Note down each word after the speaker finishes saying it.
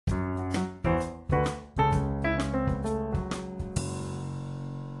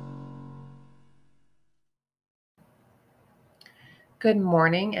Good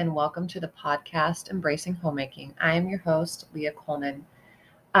morning and welcome to the podcast Embracing Homemaking. I am your host, Leah Coleman.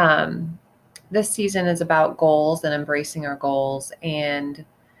 Um, this season is about goals and embracing our goals. And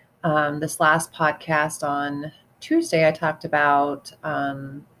this last podcast on Tuesday, I talked about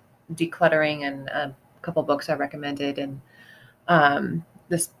decluttering and a couple books I recommended. And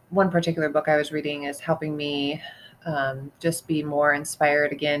this one particular book I was reading is helping me just be more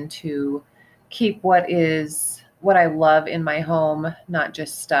inspired again to keep what I love in my home, not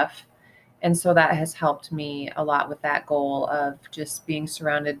just stuff. And so that has helped me a lot with that goal of just being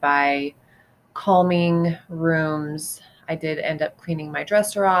surrounded by calming rooms. I did end up cleaning my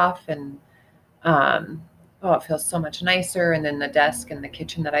dresser off and it feels so much nicer. And then the desk in the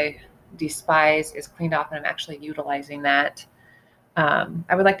kitchen that I despise is cleaned off and I'm actually utilizing that.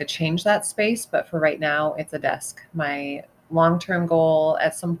 I would like to change that space, but for right now, it's a desk. My long-term goal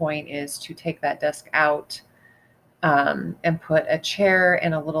at some point is to take that desk out and put a chair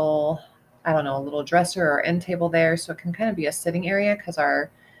and a little dresser or end table there so it can kind of be a sitting area because our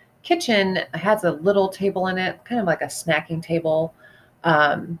kitchen has a little table in it, kind of like a snacking table.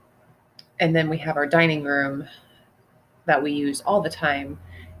 And then we have our dining room that we use all the time.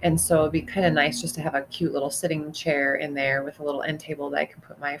 And so it'd be kind of nice just to have a cute little sitting chair in there with a little end table that I can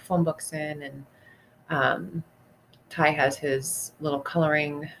put my phone books in. And Ty has his little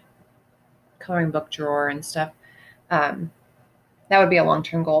coloring book drawer and stuff. That would be a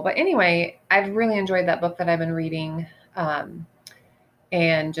long-term goal. But anyway, I've really enjoyed that book that I've been reading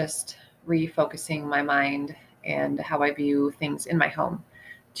and just refocusing my mind and how I view things in my home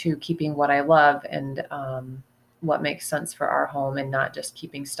to keeping what I love and what makes sense for our home and not just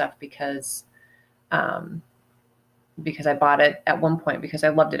keeping stuff because I bought it at one point, because I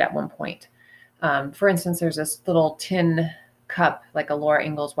loved it at one point. For instance, there's this little tin cup, like a Laura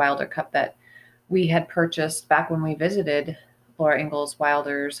Ingalls Wilder cup that we had purchased back when we visited Laura Ingalls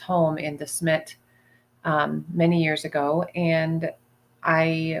Wilder's home in DeSmet many years ago. And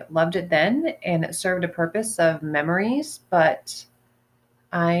I loved it then, and it served a purpose of memories, but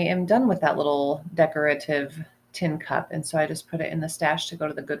I am done with that little decorative tin cup. And so I just put it in the stash to go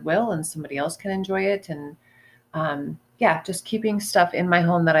to the Goodwill and somebody else can enjoy it. And just keeping stuff in my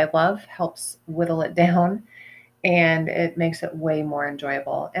home that I love helps whittle it down, and it makes it way more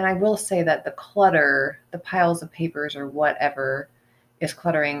enjoyable. And I will say that the clutter, the piles of papers or whatever is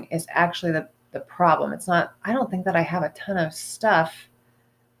cluttering, is actually the problem. It's not, I don't think that I have a ton of stuff.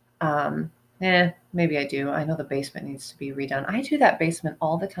 Maybe I do. I know the basement needs to be redone. I do that basement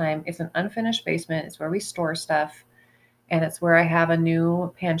all the time. It's an unfinished basement. It's where we store stuff. And it's where I have a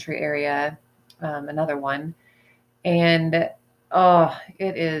new pantry area, another one. And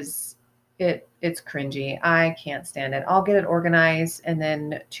it's cringy. I can't stand it. I'll get it organized, and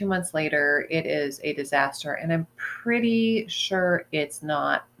then 2 months later, it is a disaster. And I'm pretty sure it's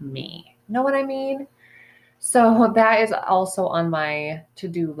not me. Know what I mean? So that is also on my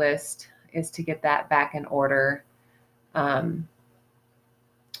to-do list, is to get that back in order. I'm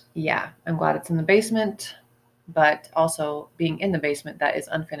glad it's in the basement, but also being in the basement that is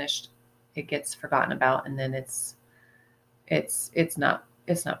unfinished, it gets forgotten about, and then it's not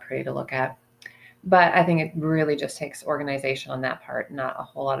pretty to look at. But I think it really just takes organization on that part, not a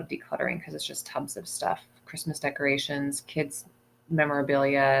whole lot of decluttering, because it's just tubs of stuff, Christmas decorations, kids'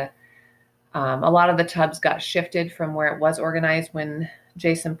 memorabilia. A lot of the tubs got shifted from where it was organized when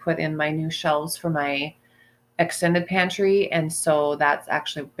Jason put in my new shelves for my extended pantry. And so that's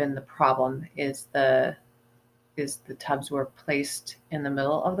actually been the problem, is the tubs were placed in the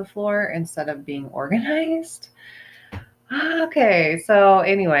middle of the floor instead of being organized. Okay, so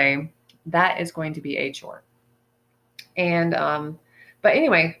anyway, that is going to be a chore. And but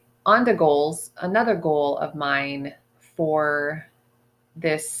anyway, on to goals. Another goal of mine for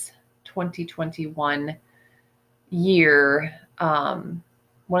this 2021 year, one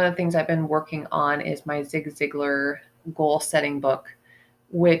of the things I've been working on is my Zig Ziglar goal setting book,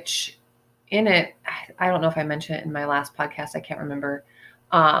 which in it, I don't know if I mentioned it in my last podcast, I can't remember.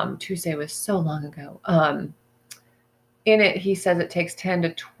 Tuesday was so long ago. In it, he says it takes 10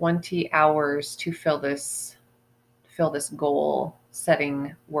 to 20 hours to fill this goal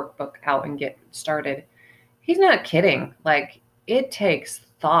setting workbook out and get started. He's not kidding. Like, it takes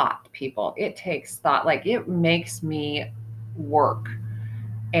thought, people. It takes thought. Like, it makes me work.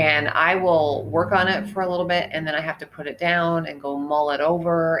 And I will work on it for a little bit, and then I have to put it down and go mull it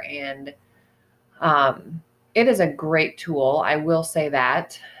over. And it is a great tool. I will say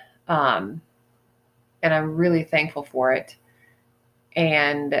that. And I'm really thankful for it.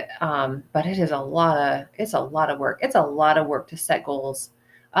 And, but it's a lot of work. It's a lot of work to set goals,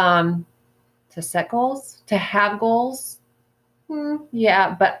 to have goals.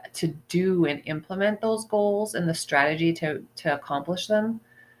 Yeah, but to do and implement those goals and the strategy to accomplish them,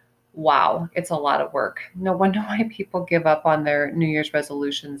 wow, it's a lot of work. No wonder why people give up on their New Year's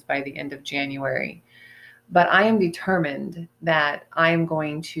resolutions by the end of January. But I am determined that I am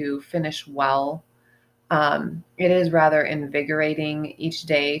going to finish well. It is rather invigorating each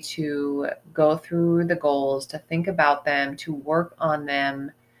day to go through the goals, to think about them, to work on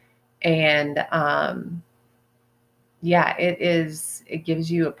them. And yeah, it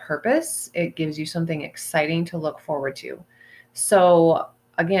gives you a purpose. It gives you something exciting to look forward to. So,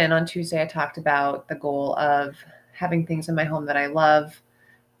 again, on Tuesday, I talked about the goal of having things in my home that I love,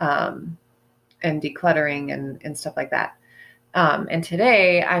 um, and decluttering and stuff like that. And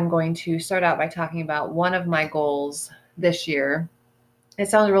today I'm going to start out by talking about one of my goals this year. It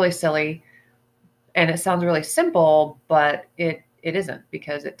sounds really silly and it sounds really simple, but it isn't,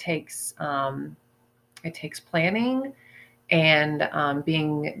 because it takes planning and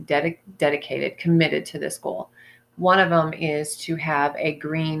being dedicated, committed to this goal. One of them is to have a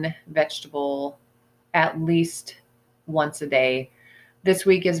green vegetable at least once a day. This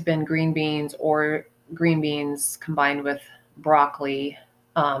week has been green beans, or green beans combined with broccoli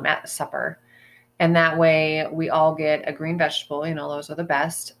at supper. And that way we all get a green vegetable. You know, those are the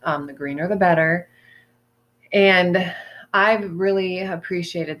best. The greener, the better. And I've really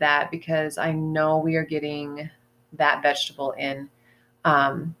appreciated that because I know we are getting that vegetable in.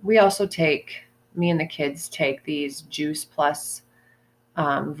 We also me and the kids take these Juice Plus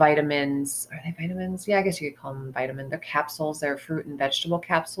vitamins. Are they vitamins? Yeah, I guess you could call them vitamin. They're capsules. They're fruit and vegetable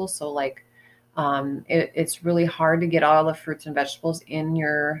capsules. So like, it's really hard to get all the fruits and vegetables in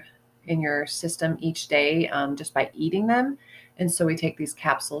your system each day, just by eating them. And so we take these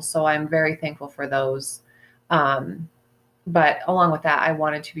capsules. So I'm very thankful for those. But along with that, I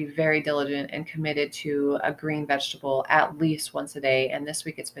wanted to be very diligent and committed to a green vegetable at least once a day. And this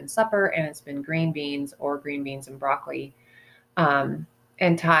week it's been supper, and it's been green beans or green beans and broccoli. And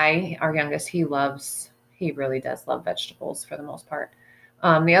Ty, our youngest, he really does love vegetables for the most part.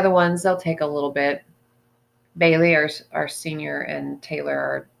 The other ones, they'll take a little bit. Bailey, our senior, and Taylor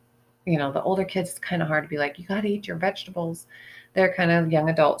are, the older kids, it's kind of hard to be like, you got to eat your vegetables. They're kind of young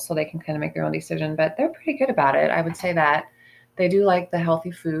adults, so they can kind of make their own decision, but they're pretty good about it. I would say that they do like the healthy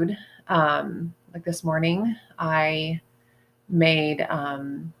food. Like this morning, I made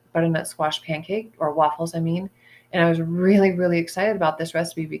butternut squash pancake, or waffles, I mean. And I was really, really excited about this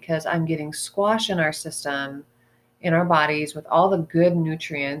recipe because I'm getting squash in our system, in our bodies, with all the good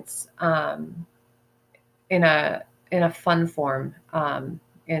nutrients, in a fun form,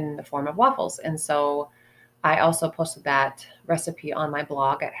 in the form of waffles. And so I also posted that recipe on my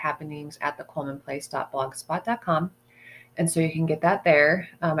blog at happeningsatthecolemanplace.blogspot.com. And so you can get that there.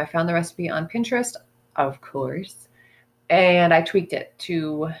 I found the recipe on Pinterest, of course, and I tweaked it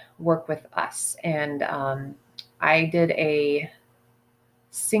to work with us. And I did a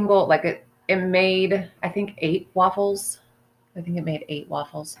single, like it made, I think, 8 waffles. I think it made 8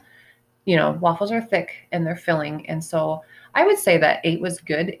 waffles. Waffles are thick and they're filling. And so I would say that 8 was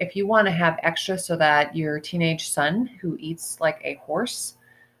good. If you want to have extra so that your teenage son, who eats like a horse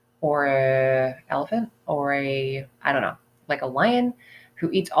or a elephant or I don't know, like a lion, who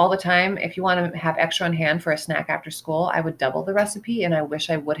eats all the time, if you want to have extra on hand for a snack after school, I would double the recipe. And I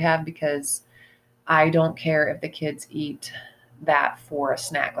wish I would have, because I don't care if the kids eat that for a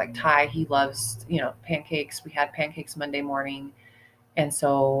snack. Like Ty, he loves, pancakes. We had pancakes Monday morning. And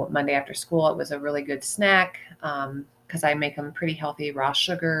so Monday after school, it was a really good snack, because I make them pretty healthy: raw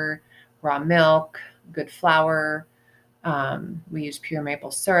sugar, raw milk, good flour. We use pure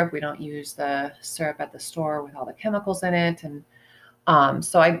maple syrup. We don't use the syrup at the store with all the chemicals in it. And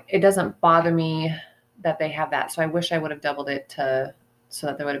so it doesn't bother me that they have that. So I wish I would have doubled it so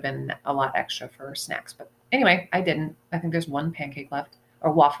that there would have been a lot extra for snacks. But anyway, I didn't. I think there's one pancake left,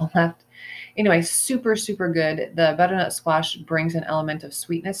 or waffle left. Anyway, super, super good. The butternut squash brings an element of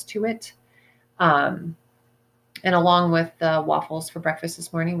sweetness to it. And along with the waffles for breakfast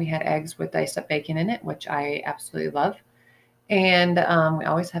this morning, we had eggs with diced up bacon in it, which I absolutely love. And we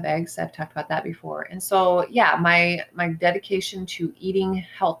always have eggs. I've talked about that before. And so, yeah, my dedication to eating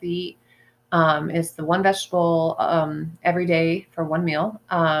healthy is the one vegetable every day for one meal.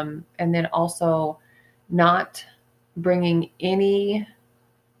 And then also not bringing any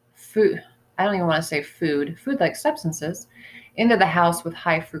food, I don't even want to say food like substances, into the house with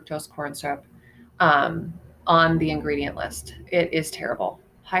high fructose corn syrup on the ingredient list. It is terrible.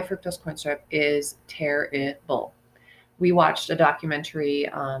 High fructose corn syrup is terrible. We watched a documentary.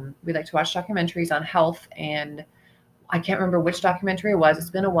 We like to watch documentaries on health, and I can't remember which documentary it was. It's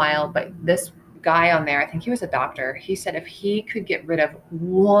been a while, but this guy on there, I think he was a doctor, he said if he could get rid of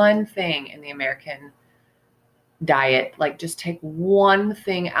one thing in the American diet, like just take one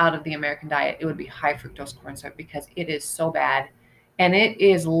thing out of the American diet, it would be high fructose corn syrup, because it is so bad. And it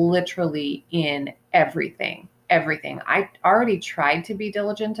is literally in everything. Everything. I already tried to be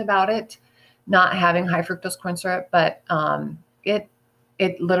diligent about it, not having high fructose corn syrup, but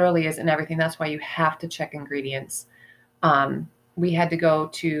it literally is in everything. That's why you have to check ingredients. We had to go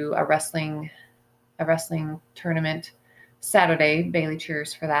to a wrestling tournament Saturday. Bailey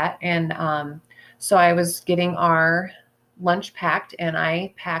cheers for that. And so I was getting our lunch packed, and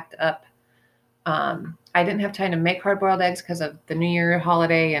I packed up. I didn't have time to make hard-boiled eggs because of the New Year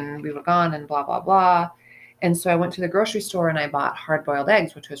holiday, and we were gone and blah, blah, blah. And so I went to the grocery store and I bought hard-boiled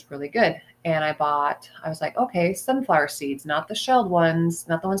eggs, which was really good. And I was like, okay, sunflower seeds, not the shelled ones,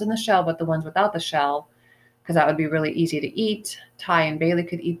 not the ones in the shell, but the ones without the shell, because that would be really easy to eat. Ty and Bailey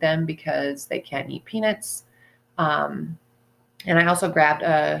could eat them because they can't eat peanuts. And I also grabbed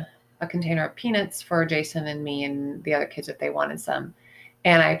a container of peanuts for Jason and me and the other kids if they wanted some.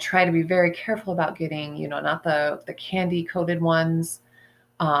 And I try to be very careful about getting, not the candy coated ones.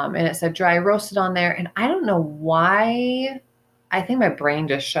 And it said dry roasted on there. And I don't know why. I think my brain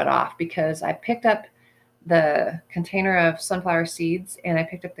just shut off, because I picked up the container of sunflower seeds and I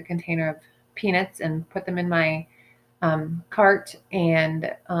picked up the container of peanuts and put them in my cart.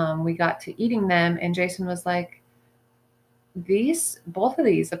 And we got to eating them. And Jason was like, both of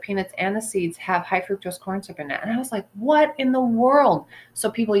these, the peanuts and the seeds, have high fructose corn syrup in it. And I was like, what in the world? So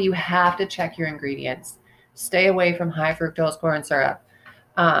people, you have to check your ingredients. Stay away from high fructose corn syrup.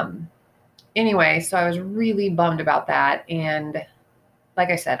 Anyway, so I was really bummed about that. And like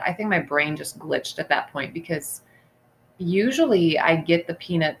I said, I think my brain just glitched at that point, because usually I get the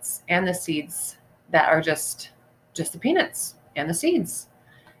peanuts and the seeds that are just the peanuts and the seeds.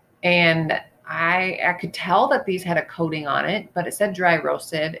 And I could tell that these had a coating on it, but it said dry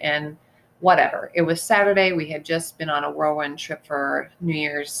roasted, and whatever. It was Saturday. We had just been on a whirlwind trip for New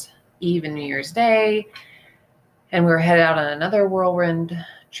Year's Eve and New Year's Day. And we were headed out on another whirlwind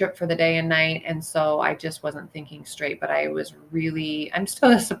trip for the day and night. And so I just wasn't thinking straight, but I'm still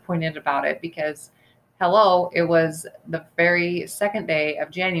disappointed about it, because hello, it was the very second day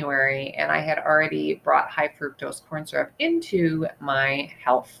of January and I had already brought high fructose corn syrup into my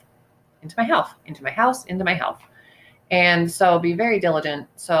health. And so be very diligent.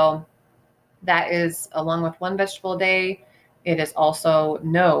 So that is, along with one vegetable a day, it is also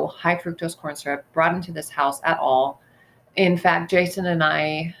no high fructose corn syrup brought into this house at all. In fact, Jason and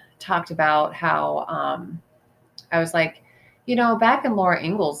I talked about how I was like, back in Laura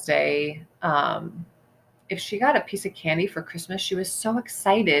Ingalls' day, if she got a piece of candy for Christmas, she was so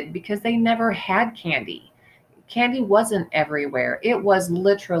excited because they never had candy. Candy wasn't everywhere. It was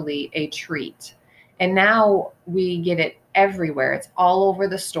literally a treat. And now we get it everywhere. It's all over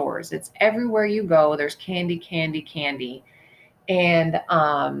the stores. It's everywhere you go. There's candy, candy, candy. And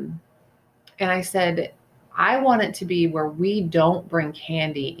I said, I want it to be where we don't bring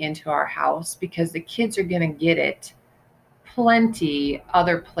candy into our house, because the kids are going to get it plenty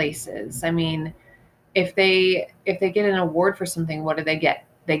other places. I mean, if they get an award for something, what do they get?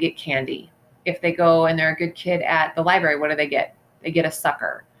 They get candy. If they go and they're a good kid at the library, what do they get? They get a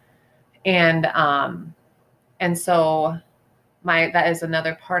sucker. And so that is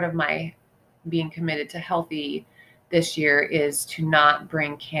another part of my being committed to healthy this year, is to not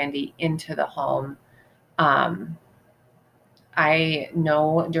bring candy into the home. I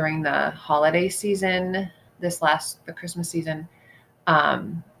know during the holiday season, the Christmas season,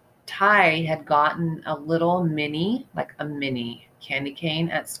 Ty had gotten a mini candy cane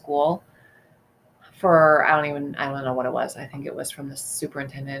at school for, I don't know what it was. I think it was from the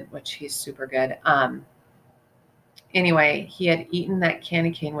superintendent, which he's super good. Anyway, he had eaten that candy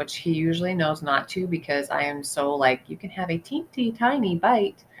cane, which he usually knows not to, because I am so like, you can have a teeny tiny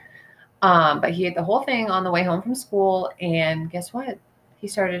bite. But he ate the whole thing on the way home from school, and guess what? He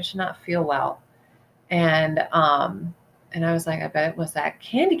started to not feel well. And I was like, I bet it was that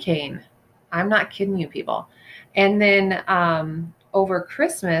candy cane. I'm not kidding you, people. And then over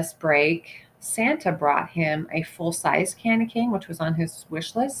Christmas break, Santa brought him a full-size candy cane, which was on his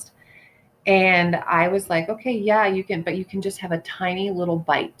wish list. And I was like, okay, yeah, you can, but you can just have a tiny little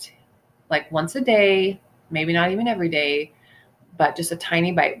bite, like once a day, maybe not even every day, but just a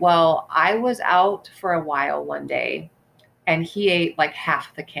tiny bite. Well, I was out for a while one day, and he ate like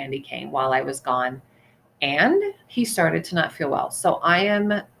half the candy cane while I was gone, and he started to not feel well. So I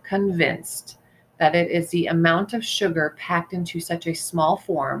am convinced that it is the amount of sugar packed into such a small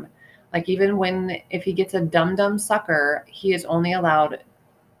form. Like, even if he gets a Dum Dum sucker, he is only allowed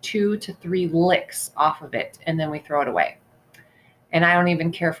 2 to 3 licks off of it, and then we throw it away. And I don't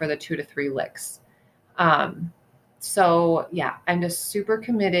even care for the 2 to 3 licks. So yeah, I'm just super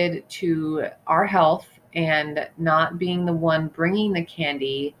committed to our health and not being the one bringing the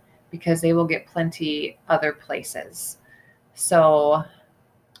candy, because they will get plenty other places. So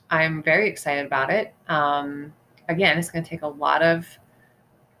I'm very excited about it. Again, it's going to take a lot of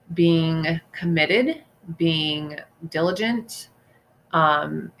being committed, being diligent.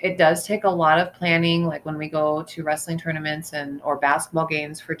 It does take a lot of planning, like when we go to wrestling tournaments or basketball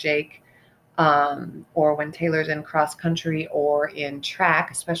games for Jake, or when Taylor's in cross country or in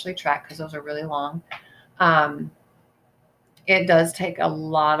track, especially track, because those are really long. It does take a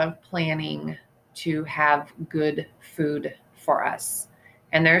lot of planning to have good food for us.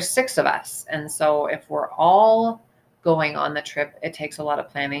 And there's 6 of us. And so if we're all going on the trip, it takes a lot of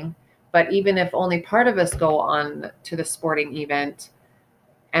planning. But even if only part of us go on to the sporting event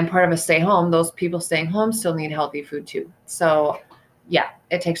and part of us stay home, those people staying home still need healthy food too. So yeah,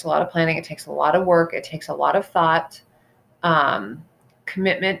 it takes a lot of planning. It takes a lot of work. It takes a lot of thought,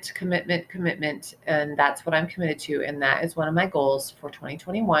 commitment. And that's what I'm committed to. And that is one of my goals for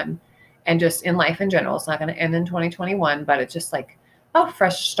 2021, and just in life in general. It's not going to end in 2021, but it's just like,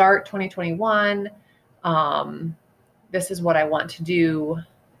 fresh start 2021. This is what I want to do.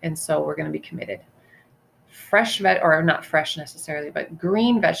 And so we're going to be committed. Fresh or not fresh necessarily, but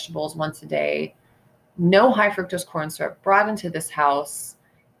green vegetables once a day, no high fructose corn syrup brought into this house,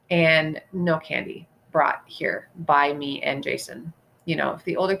 and no candy brought here by me and Jason. If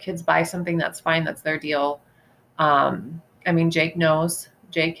the older kids buy something, that's fine. That's their deal. Jake knows.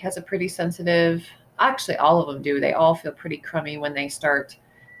 Jake has a pretty sensitive, actually all of them do. They all feel pretty crummy when they start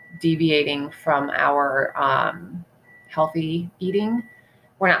deviating from our healthy eating.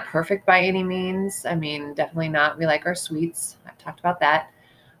 We're not perfect by any means. Definitely not. We like our sweets. I've talked about that.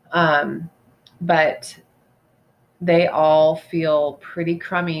 But they all feel pretty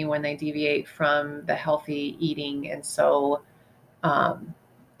crummy when they deviate from the healthy eating. And so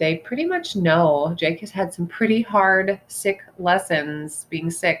they pretty much know. Jake has had some pretty hard sick lessons,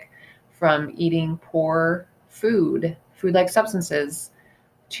 being sick from eating poor food-like substances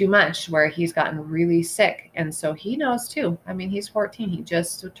too much, where he's gotten really sick. And so he knows too. He's 14. He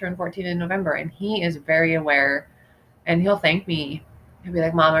just turned 14 in November, and he is very aware, and he'll thank me. He'll be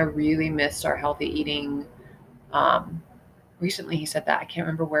like, Mom, I really missed our healthy eating. Recently he said that. I can't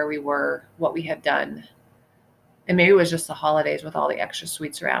remember where we were, what we had done. And maybe it was just the holidays with all the extra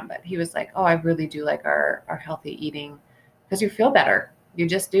sweets around, but he was like, I really do like our healthy eating, because you feel better. You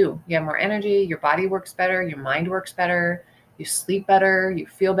just do. You have more energy. Your body works better. Your mind works better. You sleep better, you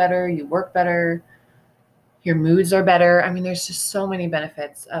feel better, you work better, your moods are better. There's just so many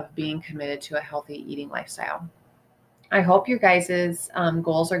benefits of being committed to a healthy eating lifestyle. I hope your guys'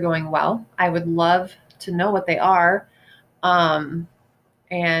 goals are going well. I would love to know what they are. And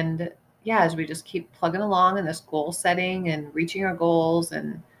yeah, as we just keep plugging along in this goal setting and reaching our goals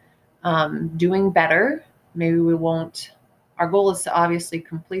and doing better, maybe we won't. Our goal is to obviously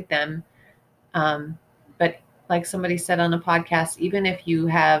complete them. But like somebody said on a podcast, even if you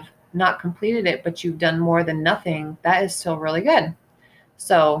have not completed it, but you've done more than nothing, that is still really good.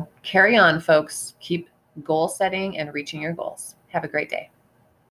 So carry on, folks. Keep goal setting and reaching your goals. Have a great day.